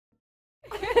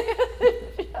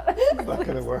not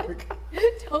going to work.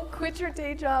 Don't quit your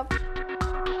day job.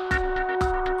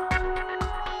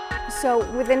 So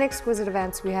within Exquisite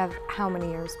Events, we have how many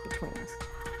years between us?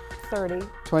 30.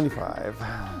 25.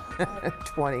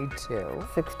 22.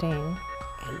 16.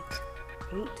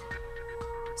 8.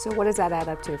 So what does that add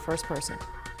up to, first person?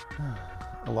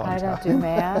 A long I time. don't do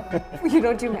math. You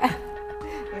don't do math.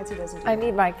 Nancy doesn't do I math.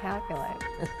 need my calculator.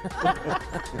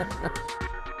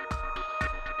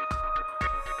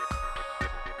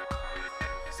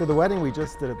 So the wedding we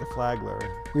just did at the Flagler,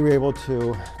 we were able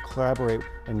to collaborate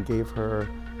and gave her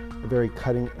a very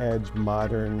cutting-edge,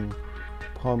 modern,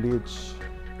 Palm Beach,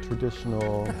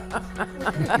 traditional.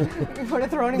 You want to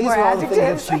throw any These more are all the things that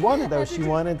adjectives? she wanted, though. She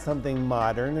wanted something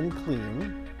modern and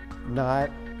clean,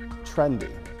 not trendy.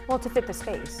 Well, to fit the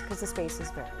space, because the space is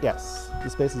very. Yes, the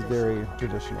space is very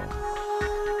traditional.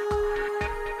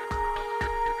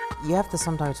 You have to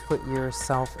sometimes put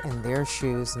yourself in their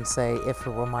shoes and say, if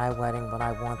it were my wedding, would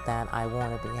I want that? I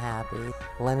want to be happy.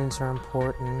 Linens are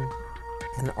important,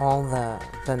 and all the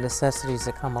necessities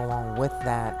that come along with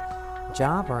that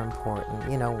job are important.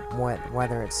 You know,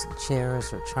 whether it's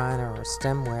chairs or china or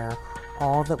stemware,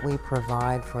 all that we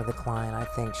provide for the client, I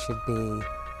think, should be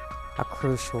a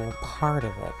crucial part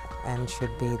of it and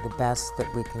should be the best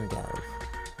that we can give.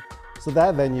 So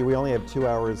that venue, we only have 2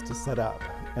 hours to set up,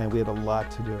 and we had a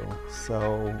lot to do.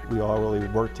 So we all really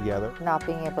worked together. Not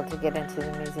being able to get into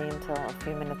the museum till a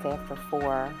few minutes after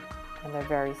 4, and they're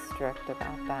very strict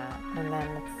about that. And then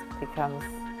it becomes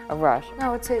a rush.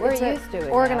 No, it's We're a used to it.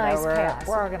 organized now, chaos.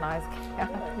 We're organized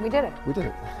chaos. We did it. We did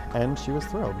it. And she was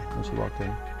thrilled when she walked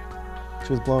in.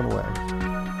 She was blown away.